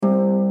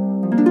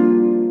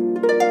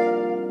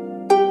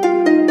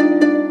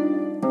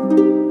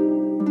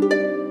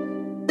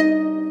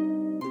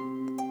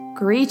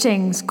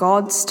Greetings,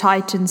 gods,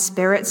 titans,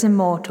 spirits, and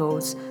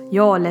mortals.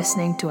 You're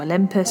listening to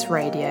Olympus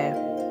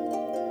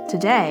Radio.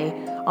 Today,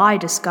 I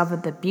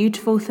discovered the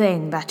beautiful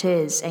thing that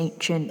is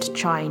ancient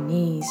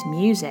Chinese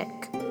music.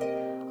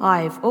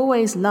 I've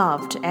always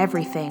loved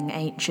everything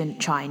ancient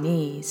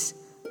Chinese.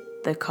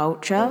 The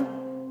culture,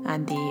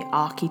 and the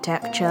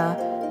architecture,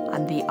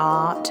 and the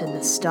art, and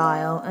the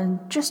style, and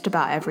just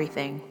about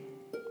everything.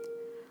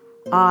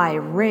 I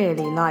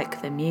really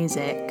like the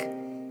music.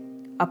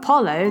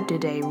 Apollo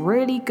did a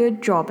really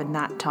good job in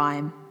that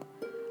time.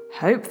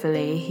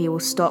 Hopefully he will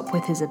stop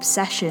with his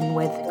obsession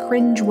with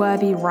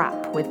cringe-worthy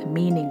rap with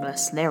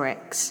meaningless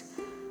lyrics.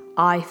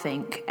 I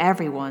think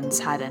everyone's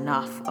had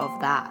enough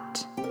of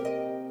that.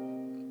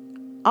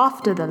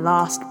 After the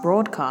last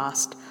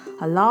broadcast,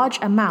 a large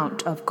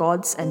amount of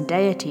gods and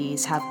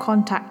deities have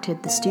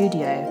contacted the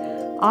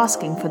studio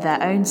asking for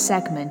their own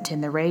segment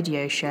in the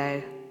radio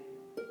show.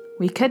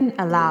 We couldn't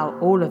allow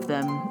all of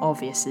them,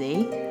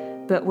 obviously,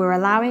 but we're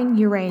allowing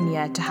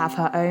Urania to have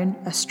her own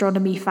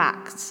Astronomy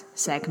Facts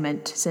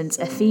segment since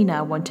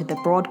Athena wanted the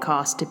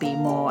broadcast to be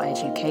more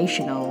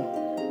educational,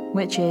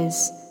 which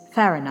is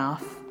fair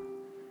enough.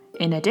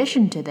 In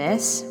addition to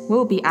this,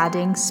 we'll be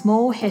adding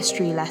small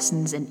history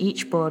lessons in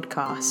each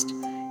broadcast,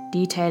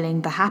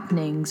 detailing the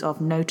happenings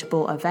of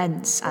notable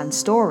events and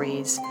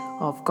stories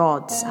of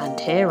gods and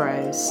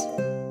heroes.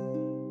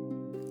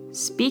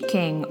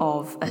 Speaking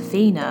of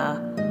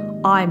Athena,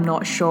 I'm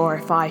not sure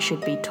if I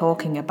should be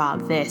talking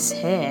about this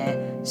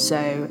here,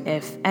 so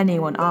if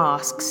anyone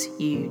asks,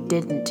 you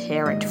didn't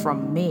hear it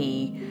from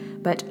me,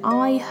 but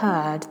I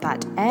heard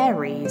that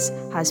Ares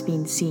has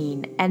been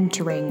seen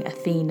entering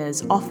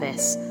Athena's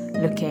office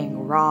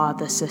looking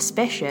rather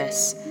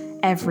suspicious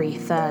every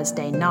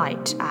Thursday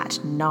night at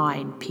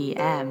 9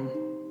 p.m.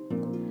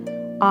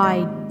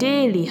 I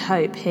dearly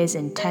hope his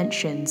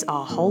intentions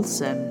are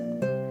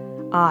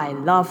wholesome. I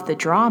love the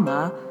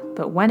drama,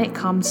 but when it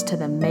comes to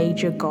the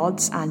major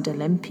gods and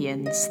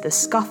Olympians, the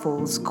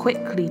scuffles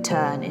quickly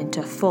turn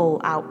into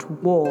full-out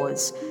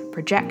wars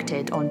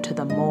projected onto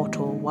the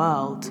mortal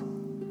world.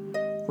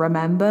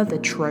 Remember the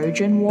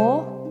Trojan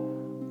War?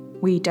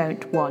 We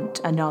don't want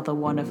another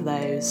one of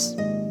those.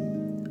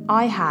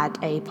 I had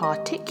a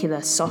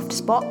particular soft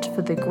spot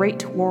for the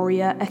great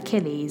warrior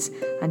Achilles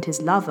and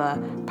his lover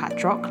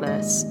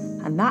Patroclus,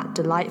 and that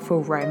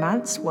delightful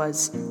romance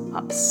was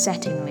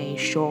upsettingly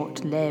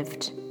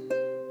short-lived.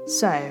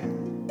 So,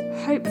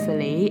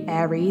 hopefully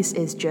Ares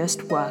is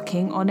just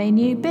working on a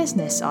new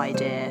business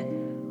idea,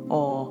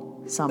 or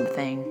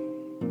something.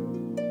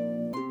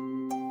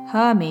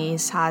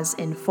 Hermes has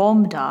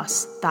informed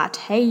us that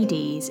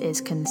Hades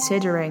is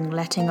considering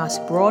letting us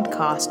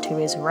broadcast to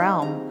his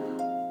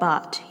realm,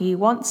 but he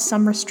wants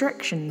some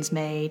restrictions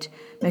made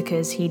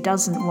because he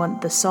doesn't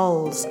want the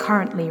souls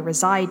currently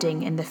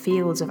residing in the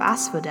fields of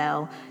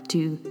Asphodel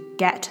to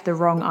get the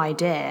wrong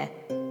idea,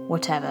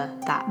 whatever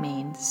that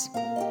means.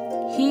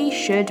 He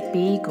should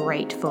be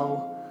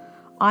grateful.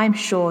 I'm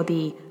sure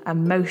the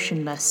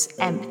emotionless,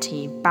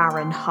 empty,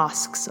 barren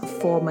husks of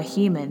former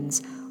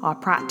humans are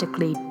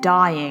practically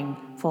dying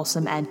for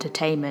some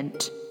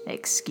entertainment,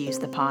 excuse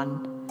the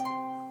pun.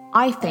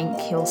 I think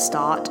he'll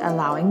start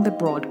allowing the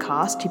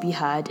broadcast to be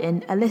heard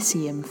in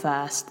Elysium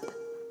first,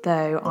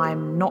 though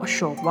I'm not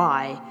sure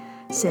why,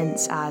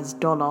 since as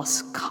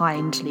Dolos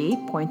kindly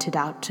pointed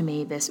out to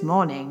me this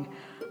morning,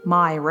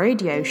 my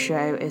radio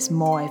show is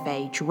more of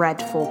a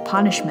dreadful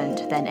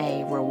punishment than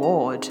a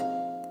reward.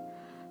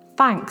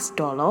 Thanks,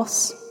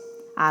 Dolos.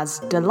 As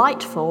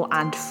delightful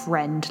and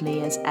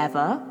friendly as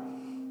ever.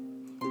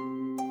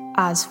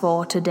 As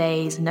for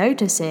today's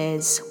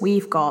notices,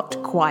 we've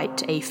got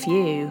quite a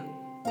few.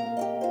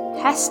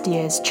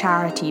 Hestia's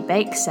charity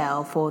bake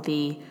sale for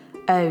the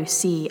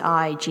OCIGPTZC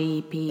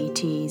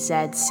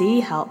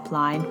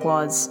helpline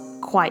was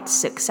quite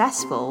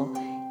successful,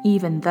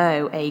 even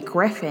though a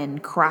griffin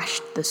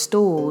crashed the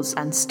stalls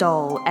and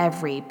stole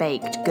every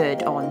baked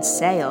good on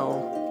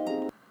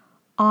sale.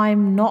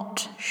 I'm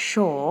not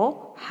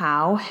sure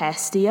how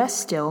Hestia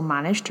still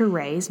managed to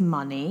raise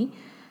money,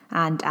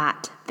 and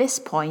at this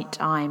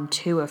point I'm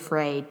too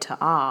afraid to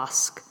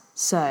ask,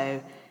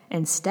 so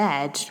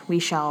instead we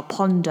shall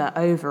ponder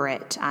over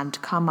it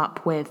and come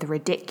up with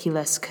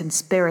ridiculous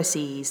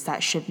conspiracies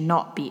that should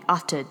not be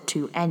uttered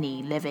to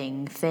any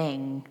living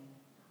thing.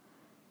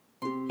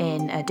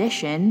 In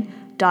addition,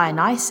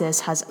 Dionysus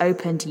has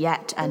opened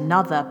yet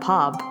another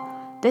pub,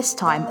 this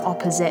time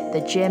opposite the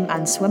gym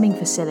and swimming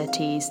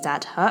facilities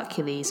that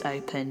Hercules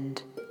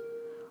opened.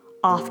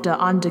 After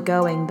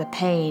undergoing the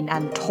pain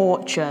and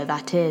torture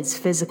that is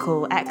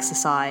physical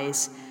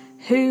exercise,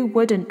 who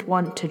wouldn't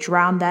want to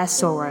drown their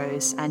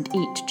sorrows and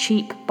eat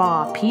cheap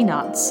bar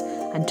peanuts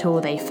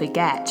until they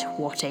forget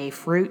what a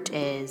fruit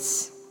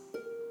is?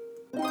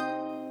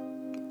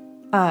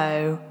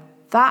 Oh,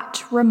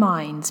 that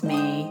reminds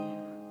me.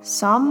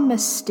 Some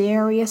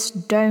mysterious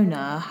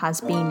donor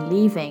has been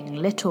leaving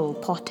little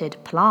potted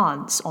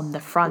plants on the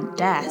front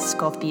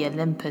desk of the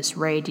Olympus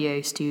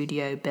Radio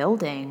Studio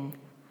building.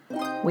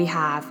 We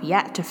have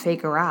yet to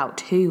figure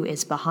out who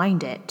is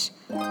behind it,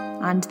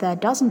 and there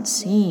doesn't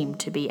seem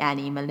to be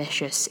any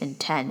malicious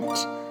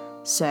intent.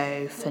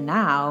 So, for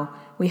now,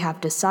 we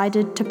have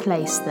decided to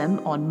place them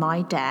on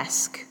my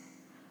desk.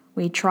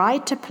 We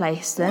tried to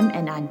place them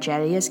in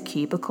Angelia's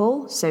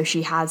cubicle so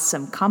she has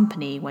some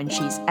company when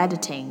she's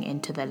editing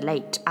into the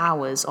late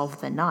hours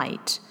of the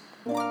night,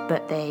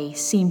 but they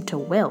seem to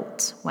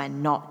wilt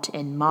when not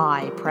in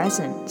my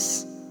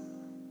presence.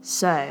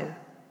 So,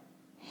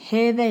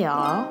 here they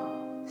are,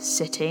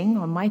 sitting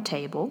on my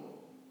table.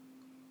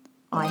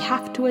 I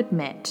have to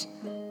admit,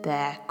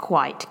 they're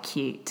quite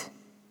cute.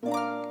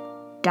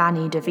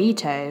 Danny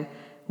DeVito,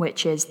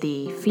 which is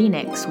the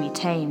phoenix we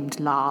tamed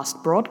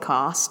last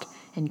broadcast,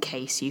 in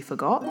case you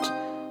forgot,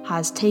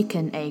 has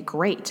taken a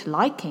great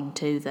liking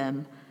to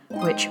them,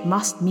 which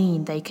must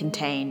mean they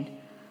contain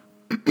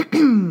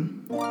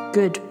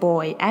good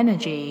boy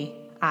energy,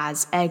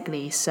 as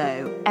Eggly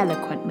so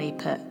eloquently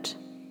put.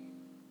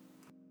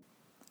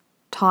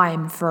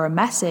 Time for a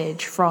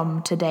message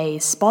from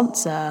today's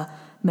sponsor,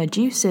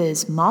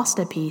 Medusa's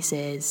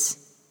Masterpieces.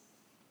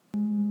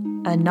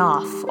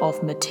 Enough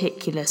of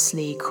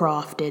meticulously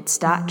crafted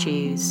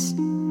statues.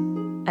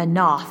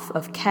 Enough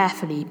of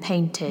carefully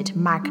painted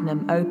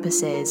magnum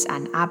opuses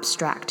and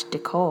abstract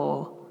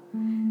decor.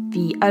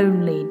 The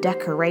only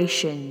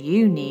decoration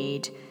you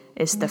need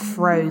is the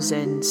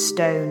frozen,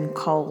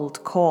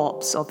 stone-cold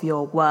corpse of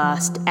your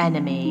worst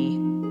enemy.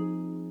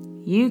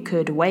 You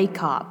could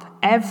wake up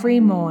every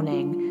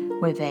morning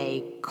with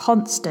a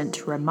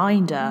constant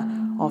reminder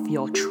of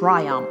your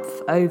triumph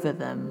over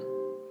them.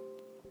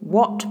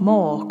 What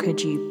more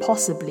could you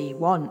possibly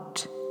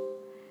want?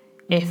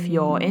 If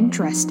you're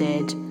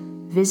interested,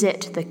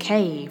 visit the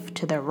cave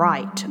to the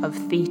right of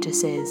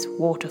Thetis's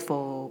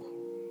waterfall.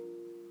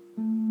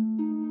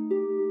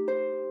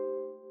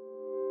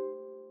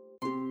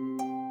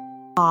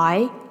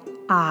 I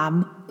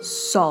am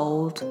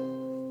sold.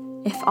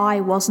 If I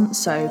wasn't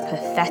so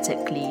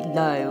pathetically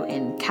low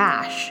in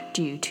cash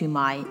due to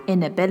my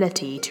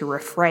inability to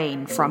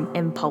refrain from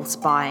impulse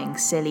buying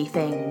silly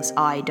things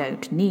I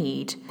don't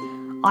need,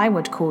 I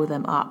would call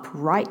them up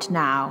right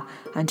now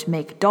and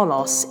make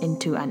Dolos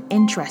into an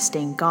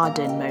interesting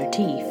garden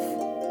motif.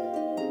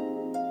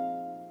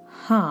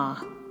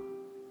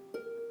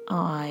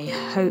 I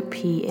hope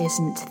he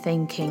isn't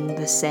thinking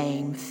the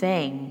same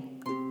thing.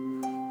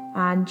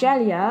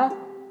 Angelia,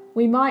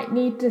 we might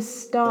need to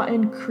start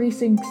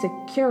increasing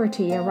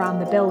security around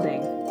the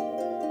building.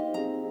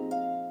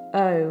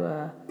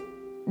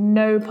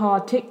 No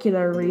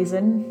particular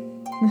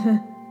reason.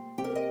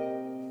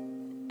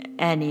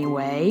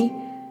 Anyway,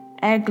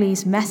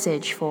 Eggly's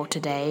message for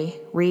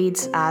today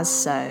reads as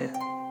so.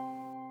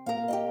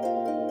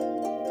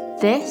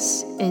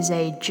 This is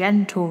a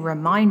gentle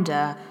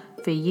reminder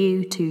for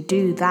you to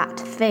do that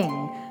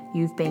thing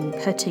you've been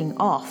putting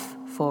off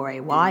for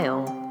a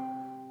while,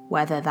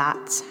 whether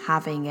that's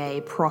having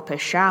a proper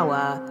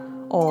shower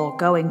or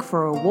going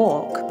for a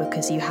walk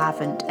because you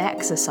haven't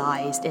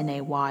exercised in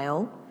a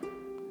while,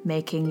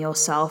 making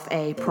yourself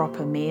a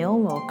proper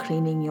meal or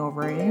cleaning your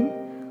room,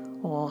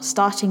 or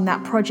starting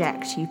that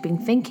project you've been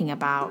thinking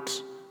about,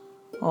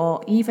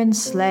 or even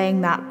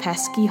slaying that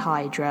pesky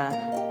Hydra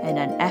in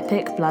an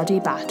epic bloody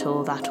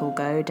battle that'll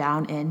go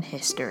down in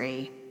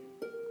history.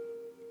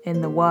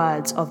 In the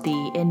words of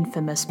the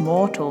infamous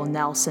mortal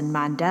Nelson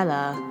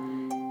Mandela,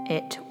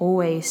 it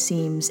always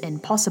seems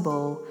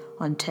impossible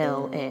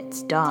until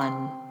it's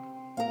done.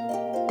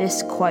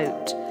 This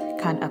quote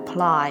can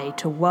apply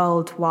to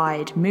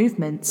worldwide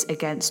movements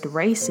against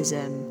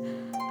racism,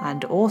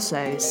 and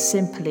also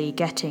simply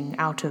getting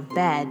out of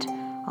bed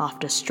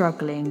after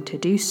struggling to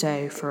do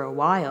so for a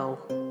while.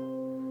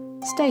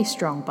 Stay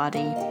strong,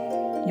 buddy.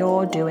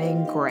 You're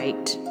doing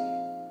great.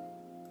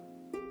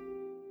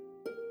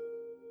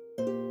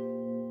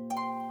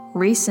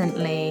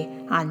 Recently,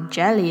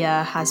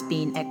 Angelia has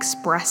been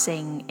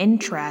expressing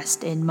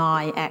interest in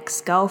my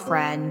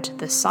ex-girlfriend,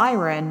 the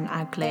siren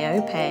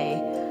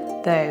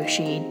Agliope, though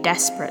she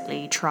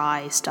desperately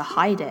tries to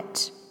hide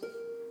it.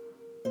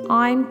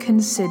 I'm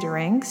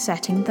considering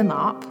setting them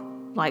up,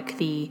 like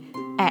the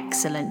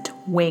excellent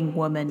wing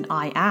woman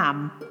I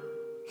am.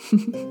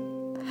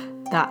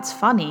 That's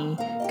funny,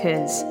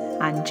 'cause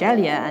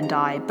Angelia and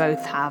I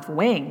both have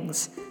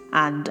wings,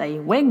 and a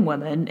wing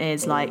woman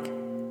is like,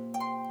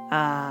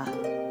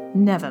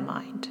 never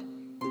mind.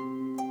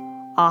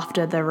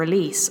 After the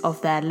release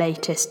of their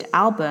latest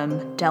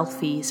album,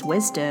 Delphi's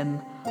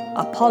Wisdom,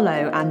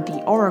 Apollo and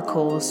the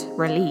Oracles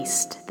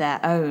released their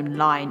own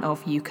line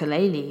of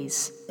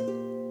ukuleles.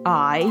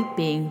 I,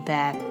 being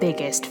their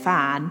biggest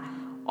fan,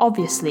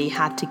 obviously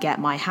had to get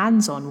my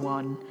hands on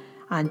one,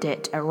 and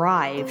it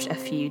arrived a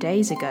few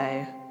days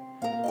ago.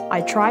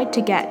 I tried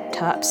to get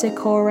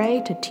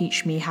Terpsichore to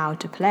teach me how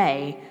to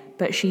play,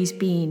 but she's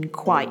been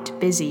quite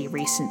busy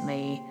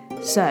recently,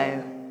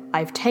 so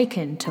I've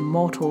taken to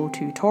Mortal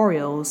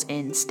tutorials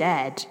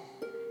instead.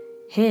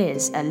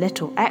 Here's a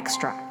little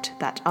extract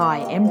that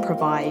I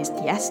improvised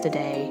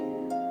yesterday.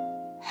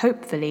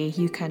 Hopefully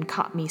you can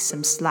cut me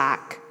some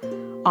slack.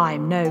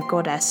 I'm no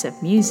goddess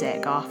of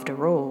music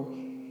after all.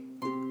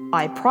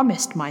 I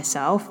promised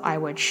myself I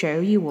would show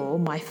you all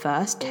my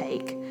first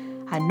take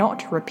and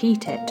not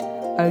repeat it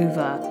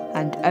over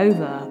and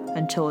over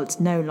until it's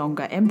no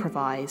longer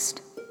improvised.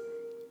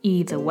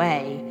 Either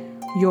way,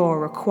 you're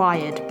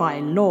required by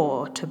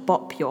law to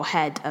bop your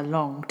head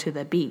along to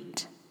the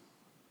beat.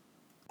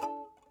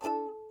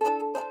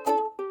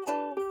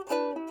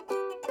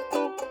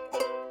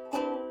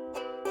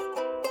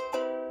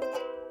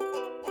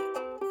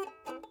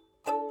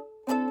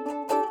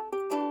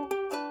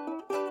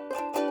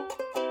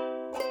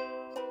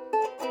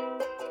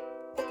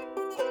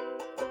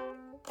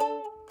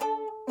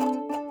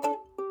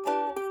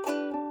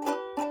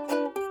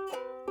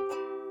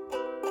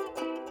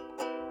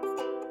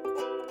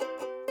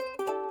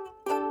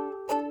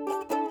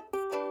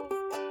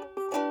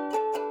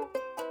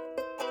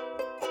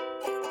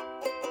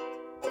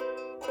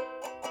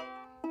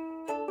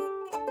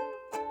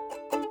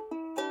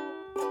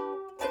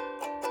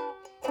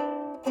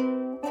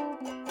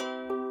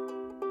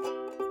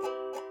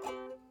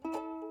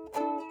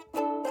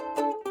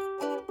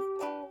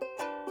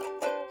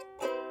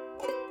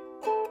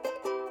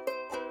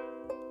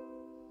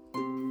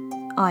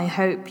 I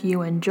hope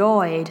you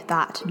enjoyed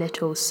that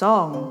little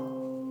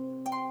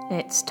song.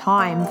 It's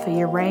time for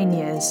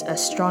Urania's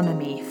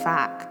astronomy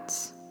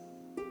facts.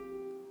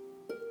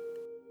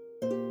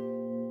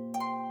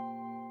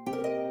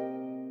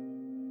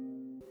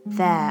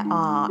 There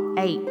are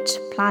 8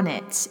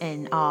 planets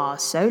in our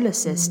solar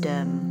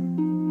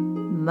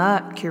system: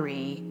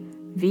 Mercury,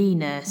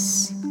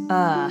 Venus,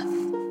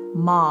 Earth,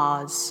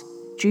 Mars,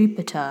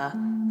 Jupiter,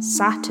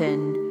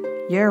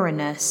 Saturn,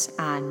 Uranus,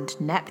 and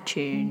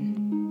Neptune.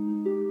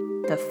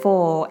 The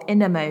 4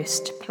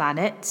 innermost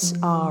planets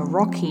are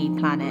rocky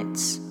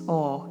planets,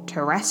 or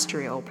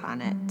terrestrial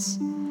planets,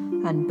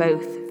 and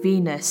both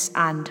Venus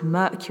and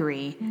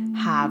Mercury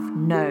have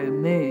no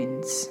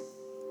moons.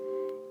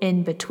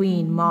 In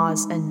between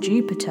Mars and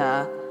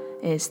Jupiter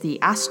is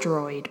the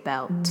asteroid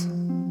belt.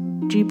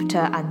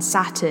 Jupiter and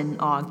Saturn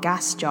are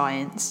gas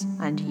giants,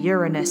 and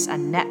Uranus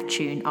and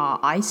Neptune are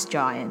ice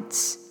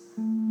giants.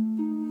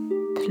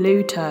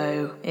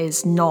 Pluto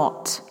is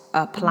not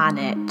a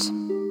planet.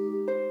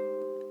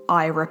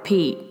 I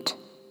repeat,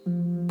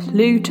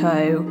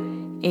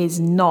 Pluto is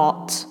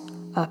not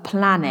a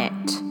planet.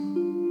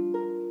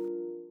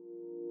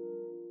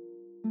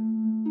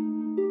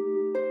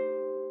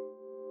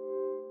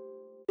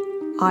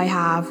 I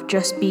have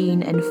just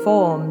been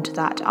informed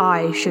that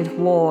I should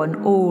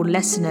warn all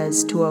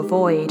listeners to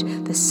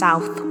avoid the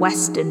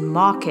southwestern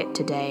market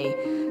today,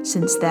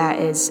 since there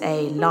is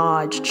a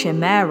large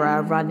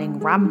chimera running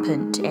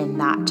rampant in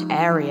that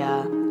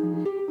area.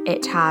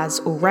 It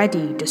has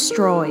already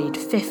destroyed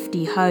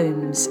 50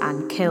 homes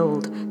and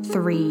killed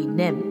 3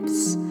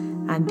 nymphs,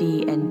 and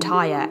the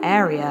entire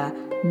area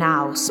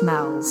now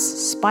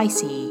smells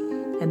spicy,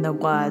 in the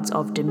words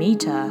of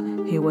Demeter,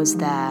 who was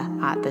there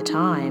at the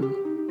time.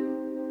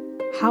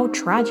 How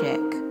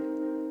tragic.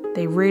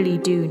 They really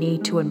do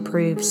need to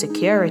improve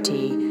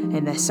security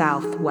in the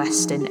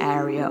southwestern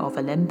area of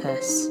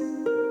Olympus.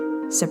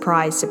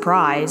 Surprise,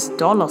 surprise,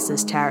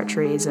 Dolos'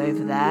 territory is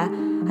over there,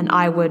 and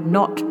I would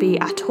not be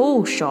at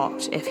all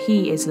shocked if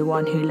he is the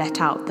one who let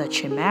out the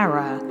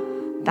chimera.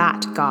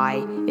 That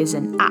guy is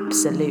an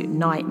absolute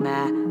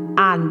nightmare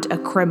and a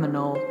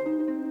criminal.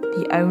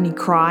 The only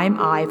crime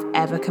I've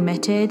ever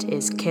committed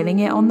is killing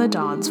it on the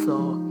dance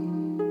floor.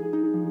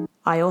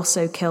 I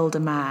also killed a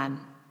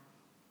man.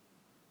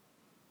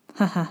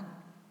 Haha.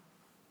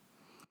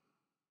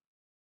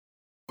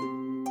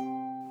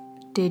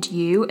 Did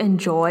you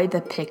enjoy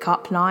the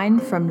pickup line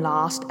from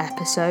last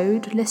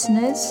episode,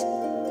 listeners?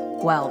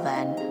 Well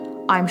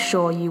then, I'm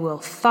sure you will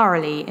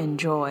thoroughly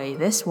enjoy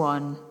this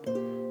one.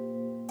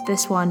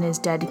 This one is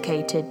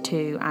dedicated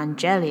to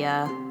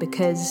Angelia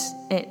because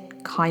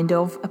it kind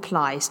of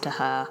applies to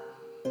her.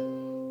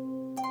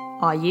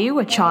 Are you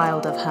a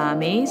child of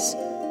Hermes?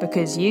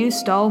 Because you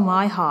stole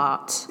my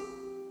heart.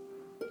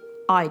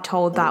 I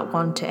told that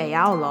one to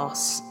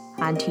Aeolos,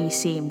 and he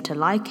seemed to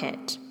like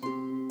it.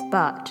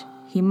 But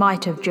he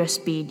might have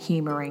just been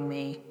humouring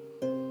me.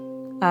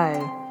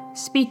 Oh,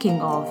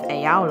 speaking of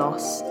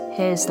Aeolos,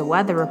 here's the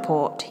weather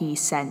report he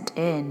sent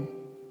in.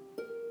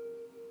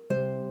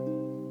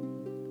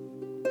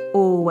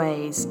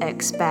 Always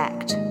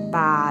expect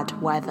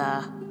bad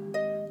weather.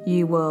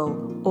 You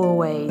will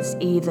always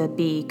either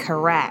be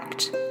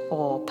correct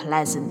or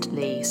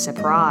pleasantly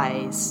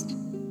surprised.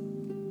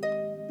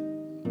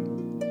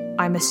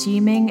 I'm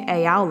assuming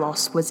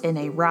Aeolos was in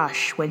a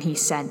rush when he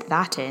sent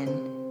that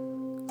in.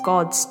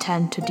 Gods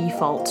tend to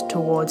default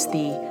towards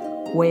the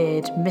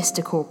weird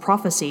mystical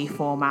prophecy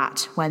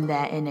format when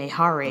they're in a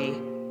hurry.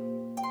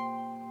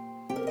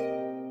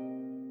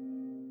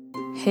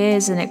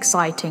 Here's an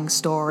exciting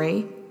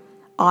story.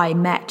 I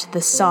met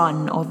the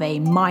son of a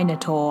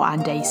Minotaur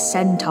and a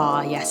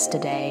Centaur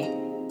yesterday.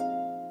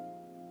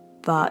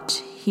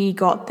 But he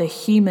got the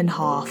human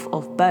half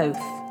of both,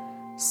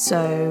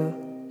 so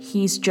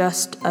he's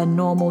just a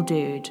normal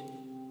dude.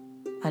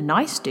 A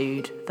nice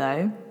dude,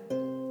 though.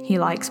 He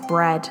likes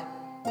bread.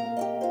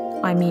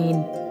 I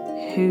mean,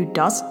 who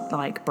doesn't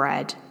like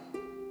bread?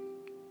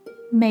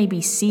 Maybe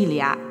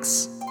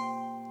celiacs.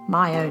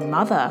 My own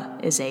mother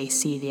is a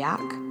celiac.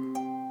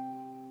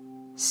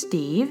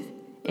 Steve,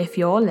 if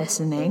you're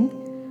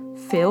listening,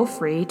 feel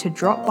free to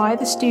drop by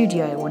the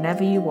studio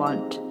whenever you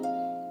want.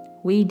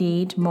 We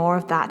need more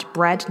of that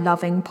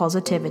bread-loving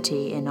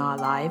positivity in our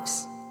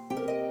lives.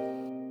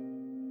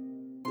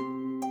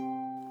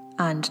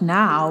 And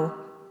now,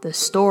 the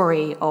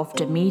story of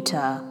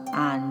Demeter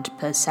and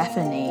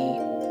Persephone.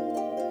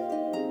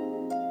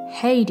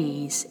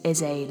 Hades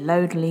is a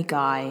lonely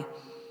guy.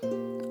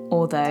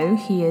 Although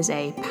he is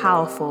a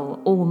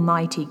powerful,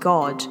 almighty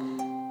god,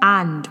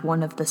 and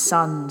one of the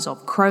sons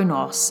of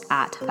Kronos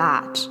at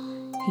that,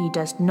 he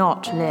does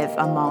not live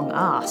among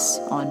us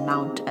on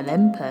Mount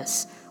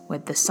Olympus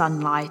with the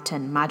sunlight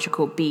and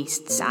magical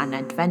beasts and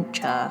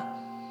adventure.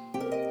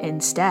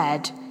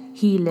 Instead,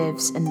 he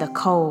lives in the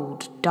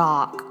cold,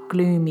 dark,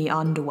 gloomy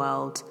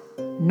underworld,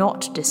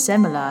 not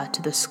dissimilar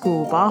to the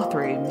school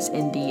bathrooms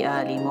in the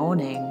early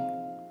morning.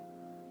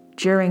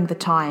 During the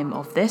time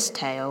of this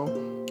tale,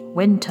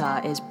 winter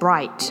is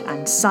bright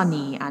and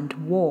sunny and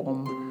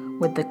warm,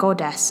 with the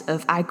goddess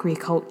of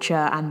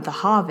agriculture and the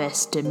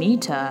harvest,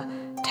 Demeter,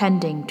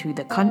 tending to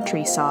the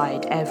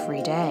countryside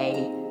every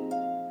day.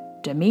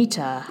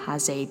 Demeter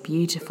has a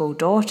beautiful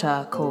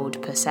daughter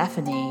called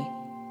Persephone.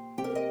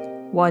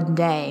 One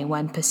day,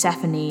 when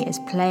Persephone is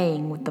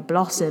playing with the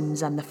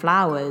blossoms and the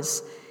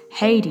flowers,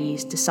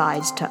 Hades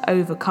decides to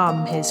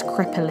overcome his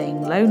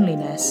crippling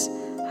loneliness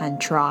and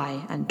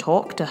try and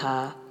talk to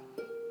her.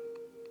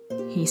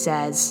 He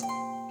says,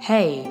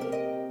 "Hey,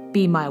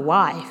 be my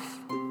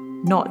wife,"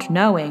 not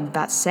knowing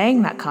that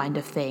saying that kind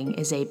of thing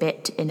is a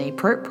bit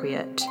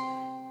inappropriate.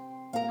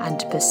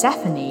 And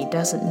Persephone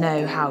doesn't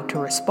know how to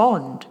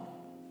respond.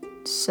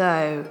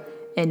 So,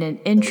 in an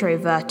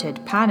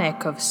introverted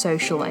panic of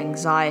social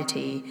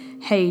anxiety,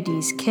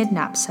 Hades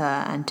kidnaps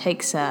her and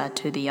takes her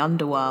to the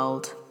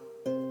underworld.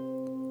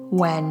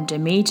 When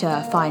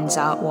Demeter finds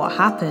out what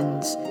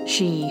happens,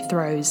 she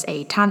throws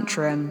a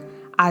tantrum,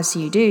 as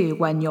you do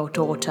when your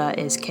daughter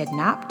is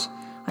kidnapped,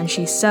 and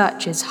she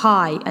searches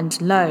high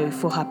and low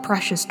for her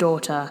precious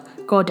daughter,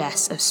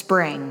 goddess of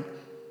spring.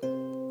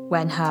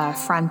 When her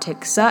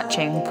frantic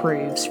searching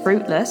proves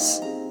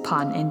fruitless,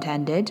 pun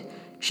intended,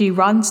 she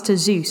runs to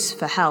Zeus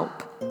for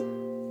help.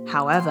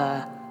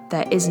 However,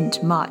 there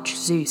isn't much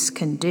Zeus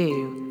can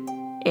do.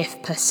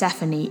 If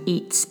Persephone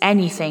eats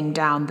anything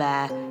down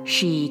there,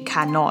 she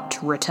cannot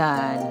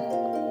return.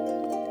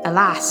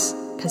 Alas,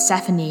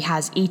 Persephone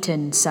has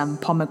eaten some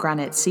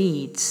pomegranate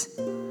seeds.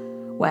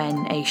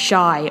 When a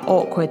shy,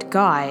 awkward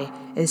guy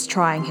is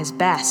trying his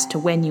best to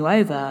win you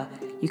over,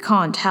 you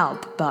can't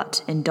help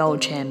but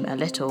indulge him a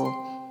little.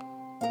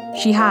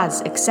 She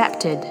has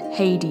accepted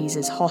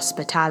Hades'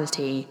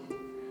 hospitality.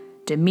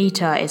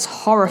 Demeter is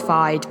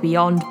horrified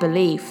beyond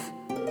belief.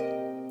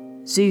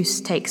 Zeus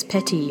takes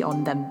pity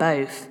on them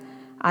both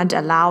and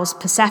allows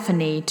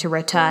Persephone to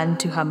return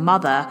to her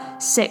mother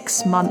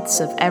 6 months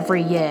of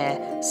every year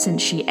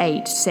since she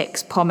ate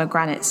 6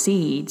 pomegranate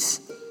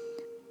seeds.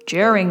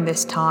 During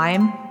this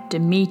time,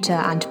 Demeter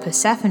and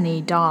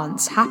Persephone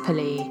dance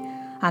happily,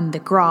 and the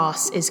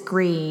grass is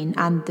green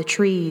and the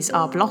trees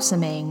are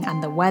blossoming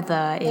and the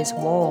weather is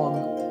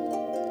warm.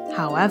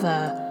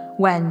 However,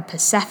 when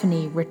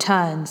Persephone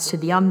returns to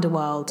the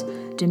underworld,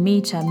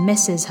 Demeter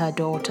misses her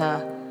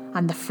daughter,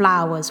 and the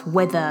flowers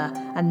wither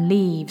and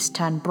leaves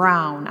turn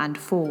brown and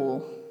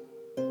fall.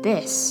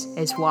 This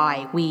is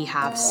why we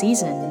have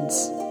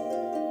seasons.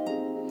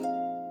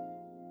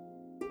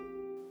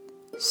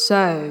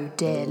 So,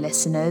 dear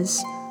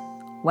listeners,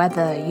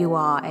 whether you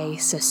are a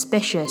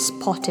suspicious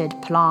potted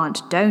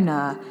plant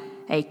donor,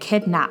 a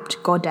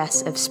kidnapped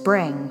goddess of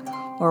spring,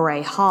 or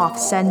a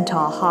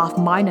half-centaur,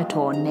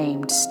 half-minotaur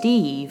named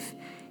Steve,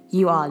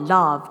 you are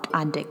loved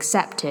and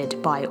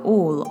accepted by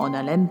all on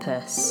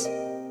Olympus.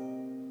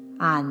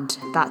 And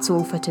that's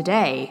all for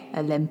today,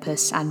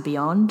 Olympus and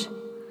beyond.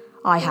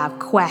 I have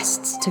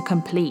quests to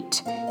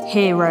complete,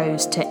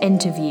 heroes to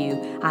interview,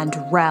 and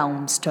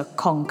realms to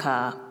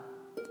conquer.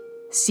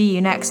 See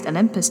you next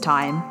Olympus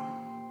time,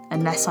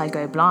 unless I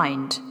go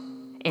blind,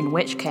 in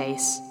which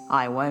case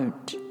I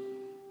won't.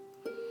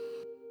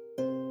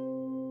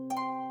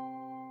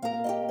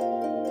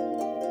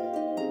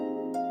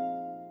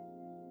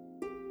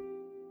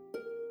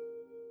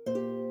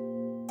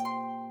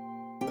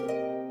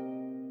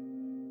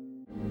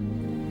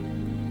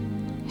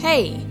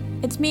 Hey,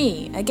 it's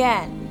me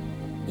again.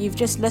 You've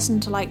just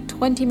listened to like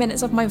 20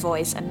 minutes of my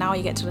voice and now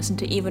you get to listen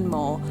to even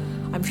more.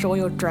 I'm sure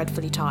you're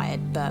dreadfully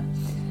tired, but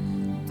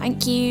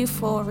thank you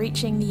for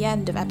reaching the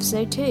end of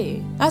episode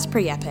 2. That's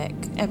pretty epic,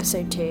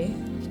 episode 2.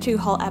 2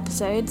 whole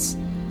episodes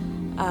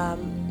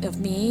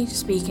of me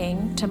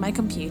speaking to my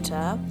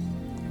computer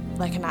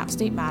like an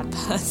absolute mad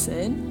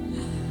person.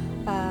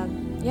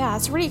 Yeah,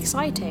 it's really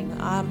exciting.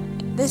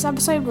 This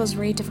episode was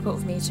really difficult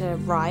for me to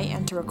write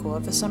and to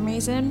record for some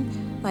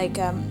reason. Like,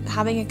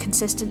 having a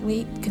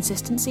consistency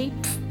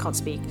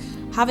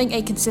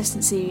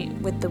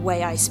with the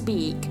way I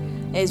speak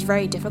It is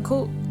very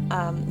difficult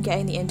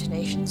getting the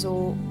intonations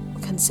all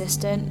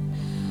consistent.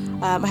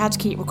 I had to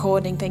keep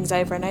recording things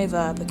over and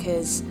over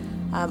because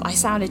I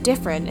sounded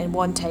different in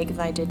one take than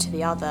I did to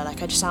the other.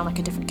 Like, I just sound like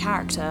a different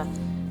character.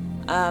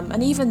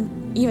 And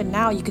even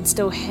now you can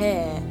still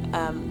hear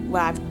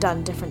where I've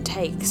done different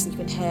takes. You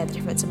can hear the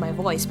difference in my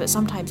voice, but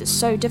sometimes it's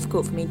so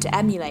difficult for me to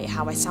emulate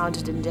how I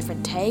sounded in a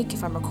different take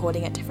if I'm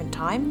recording at different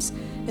times.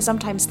 Because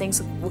sometimes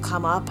things will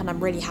come up and I'm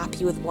really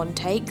happy with one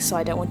take, so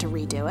I don't want to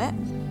redo it.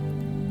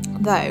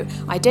 Though,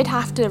 I did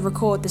have to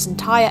record this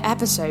entire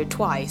episode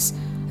twice.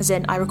 As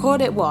in, I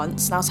recorded it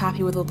once and I was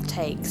happy with all the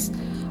takes.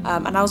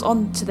 And I was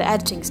on to the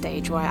editing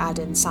stage where I add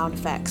in sound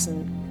effects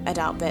and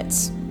edit out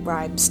bits where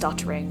I'm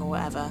stuttering or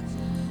whatever.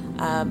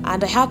 And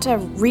I had to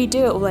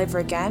redo it all over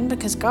again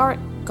because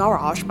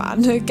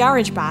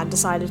GarageBand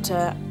decided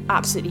to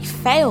absolutely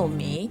fail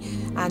me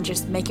and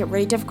just make it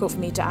really difficult for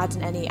me to add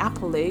in any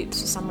Apple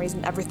loops. For some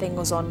reason, everything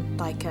was on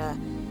like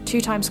 2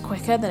 times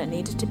quicker than it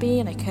needed to be,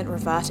 and I couldn't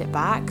revert it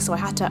back. So I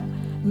had to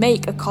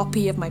make a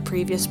copy of my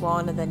previous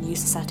one and then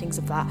use the settings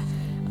of that.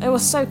 It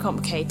was so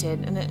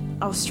complicated, and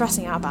I was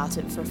stressing out about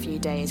it for a few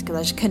days because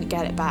I just couldn't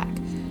get it back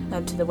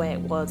to the way it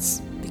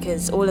was,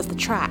 because all of the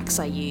tracks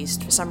I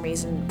used for some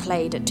reason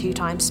played at 2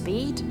 times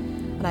speed,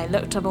 and I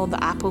looked up all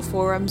the Apple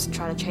forums and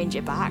tried to change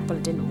it back, but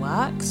it didn't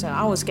work. So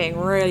I was getting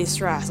really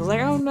stressed. I was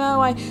like, oh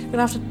no, I'm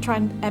gonna have to try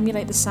and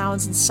emulate the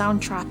sounds in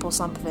Soundtrap or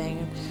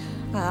something.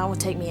 That would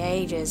take me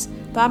ages,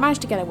 but I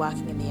managed to get it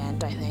working in the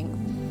end, I think.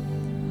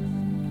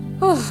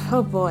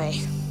 Oh boy,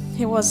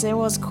 it was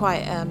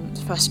quite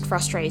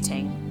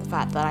frustrating, the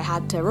fact that I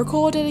had to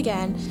record it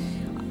again,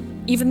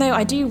 even though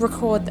I do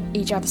record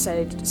each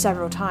episode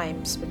several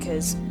times,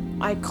 because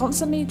I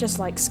constantly just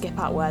skip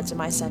out words in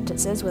my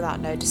sentences without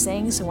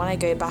noticing. So when I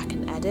go back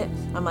and edit,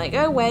 I'm like,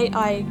 oh wait,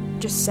 I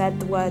just said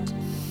the word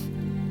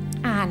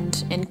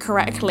 "and"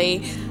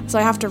 incorrectly, so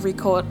I have to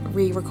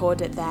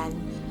re-record it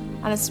then.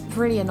 And it's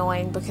pretty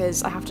annoying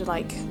because I have to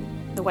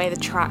the way the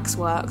tracks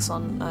works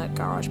on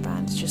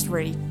GarageBand. It's just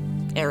really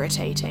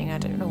irritating. I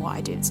don't know why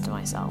I do this to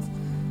myself.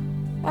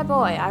 Oh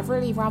boy, I've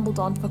really rambled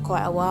on for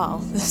quite a while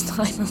this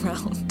time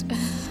around.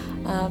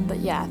 But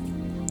yeah,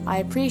 I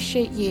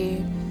appreciate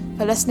you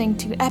for listening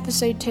to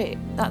episode 2.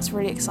 That's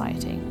really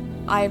exciting.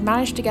 I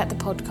managed to get the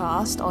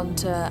podcast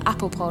onto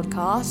Apple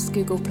Podcasts,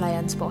 Google Play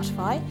and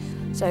Spotify.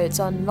 So it's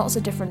on lots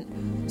of different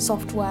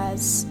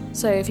softwares.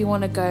 So if you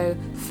want to go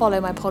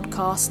follow my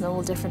podcast in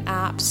all different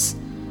apps,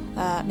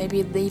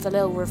 maybe leave a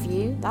little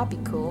review, that'd be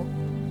cool.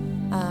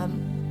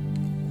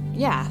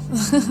 Yeah,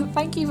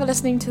 thank you for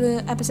listening to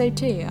the episode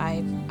 2.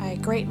 I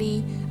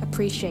greatly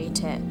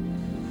appreciate it.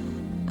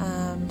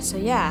 So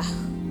yeah,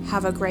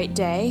 have a great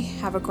day,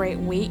 have a great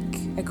week,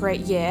 a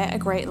great year, a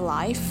great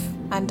life,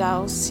 and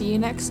I'll see you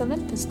next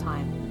Olympus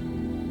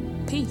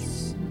time.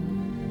 Peace.